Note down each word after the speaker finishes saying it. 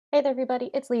Hey there everybody,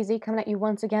 it's Lizzie coming at you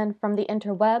once again from the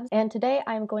interwebs, and today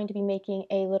I'm going to be making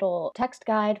a little text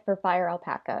guide for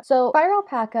FireAlpaca. So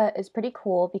FireAlpaca is pretty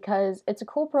cool because it's a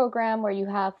cool program where you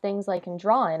have things like you can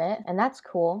draw in it, and that's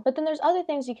cool, but then there's other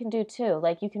things you can do too,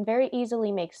 like you can very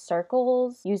easily make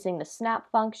circles using the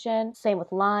snap function, same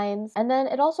with lines, and then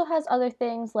it also has other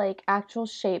things like actual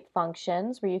shape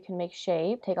functions where you can make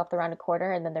shape, take off the rounded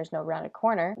corner, and then there's no rounded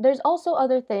corner. There's also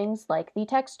other things like the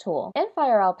text tool. In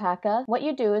FireAlpaca, what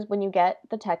you do is when you get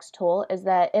the text tool is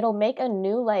that it'll make a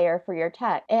new layer for your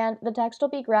text, and the text will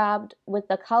be grabbed with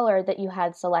the color that you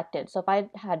had selected. So if I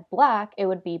had black, it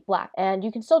would be black, and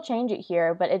you can still change it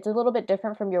here, but it's a little bit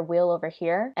different from your wheel over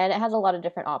here, and it has a lot of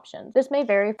different options. This may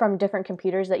vary from different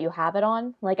computers that you have it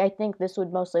on. Like I think this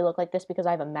would mostly look like this because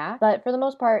I have a Mac, but for the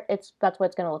most part that's what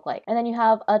it's going to look like. And then you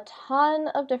have a ton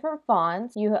of different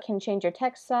fonts. You can change your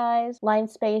text size, line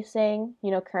spacing,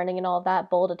 kerning and all of that,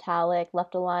 bold, italic,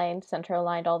 left aligned, center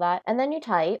aligned, all that, and then you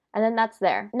type, and then that's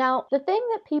there. Now, the thing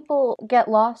that people get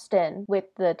lost in with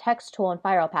the text tool in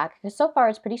FireAlpaca, because so far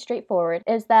it's pretty straightforward,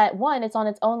 is that one, it's on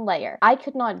its own layer. I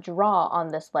could not draw on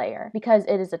this layer because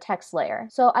it is a text layer.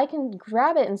 So I can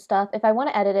grab it and stuff. If I want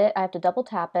to edit it, I have to double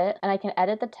tap it, and I can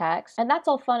edit the text, and that's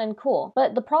all fun and cool.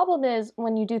 But the problem is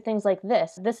when you do things like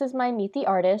this. This is my Meet the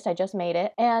Artist, I just made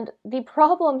it, and the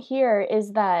problem here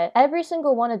is that every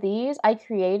single one of these I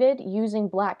created using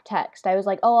black text. I was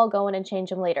like, oh, I'll go in and change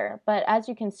them later. But as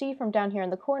you can see from down here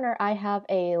in the corner, I have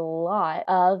a lot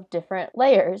of different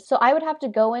layers. So I would have to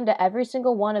go into every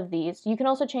single one of these. You can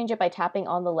also change it by tapping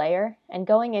on the layer and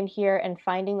going in here and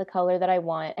finding the color that I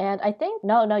want. And I think,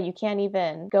 no, you can't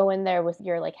even go in there with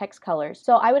your like hex colors.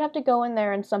 So I would have to go in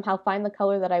there and somehow find the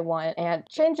color that I want and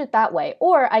change it that way.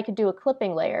 Or I could do a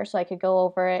clipping layer. So I could go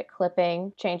over it,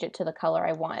 clipping, change it to the color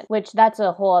I want, which that's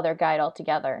a whole other guide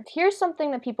altogether. Here's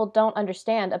something that people don't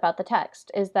understand about the text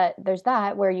is that there's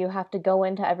that where you have to go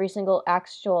into every single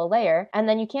actual layer, and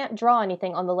then you can't draw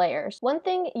anything on the layers. One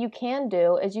thing you can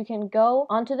do is you can go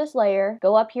onto this layer,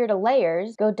 go up here to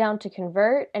layers, go down to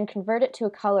convert, and convert it to a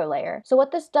color layer. So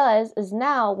what this does is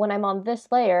now when I'm on this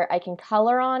layer, I can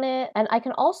color on it, and I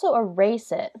can also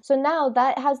erase it. So now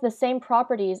that has the same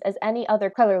properties as any other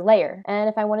color layer. And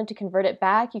if I wanted to convert it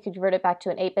back, you could convert it back to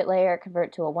an 8-bit layer, convert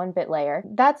it to a 1-bit layer.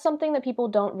 That's something that people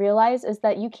don't realize is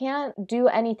that you can't do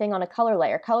anything on a color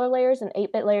layer. Color layers and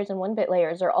 8-bit layers and 1-bit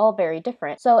layers are all very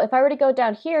different. So if I were to go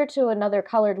down here to another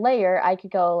colored layer, I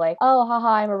could go like, oh,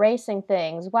 haha, I'm erasing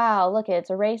things. Wow, look, it's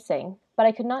erasing. But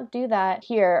I could not do that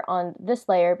here on this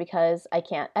layer because I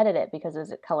can't edit it because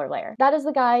it's a color layer. That is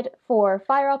the guide for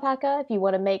FireAlpaca if you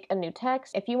want to make a new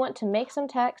text. If you want to make some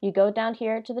text, you go down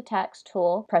here to the text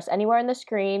tool, press anywhere on the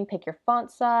screen, pick your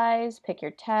font size, pick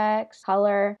your text,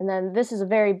 color, and then this is a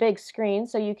very big screen,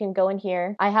 so you can go in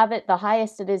here. I have it the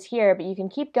highest it is here, but you can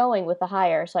keep going with the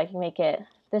higher, so I can make it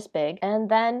this big. And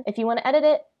then if you want to edit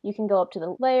it, you can go up to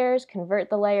the layers, convert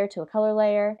the layer to a color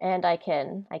layer, and I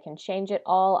can change it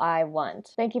all I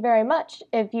want. Thank you very much.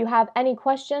 If you have any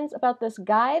questions about this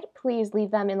guide, please leave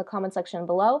them in the comment section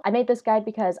below. I made this guide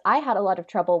because I had a lot of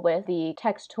trouble with the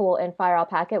text tool in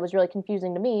FireAlpaca. It was really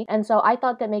confusing to me, and so I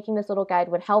thought that making this little guide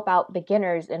would help out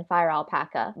beginners in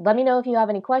FireAlpaca. Let me know if you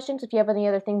have any questions. If you have any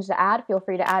other things to add, feel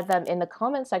free to add them in the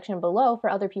comment section below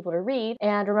for other people to read.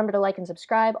 And remember to like and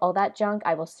subscribe, all that junk.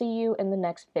 I will see you in the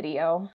next video.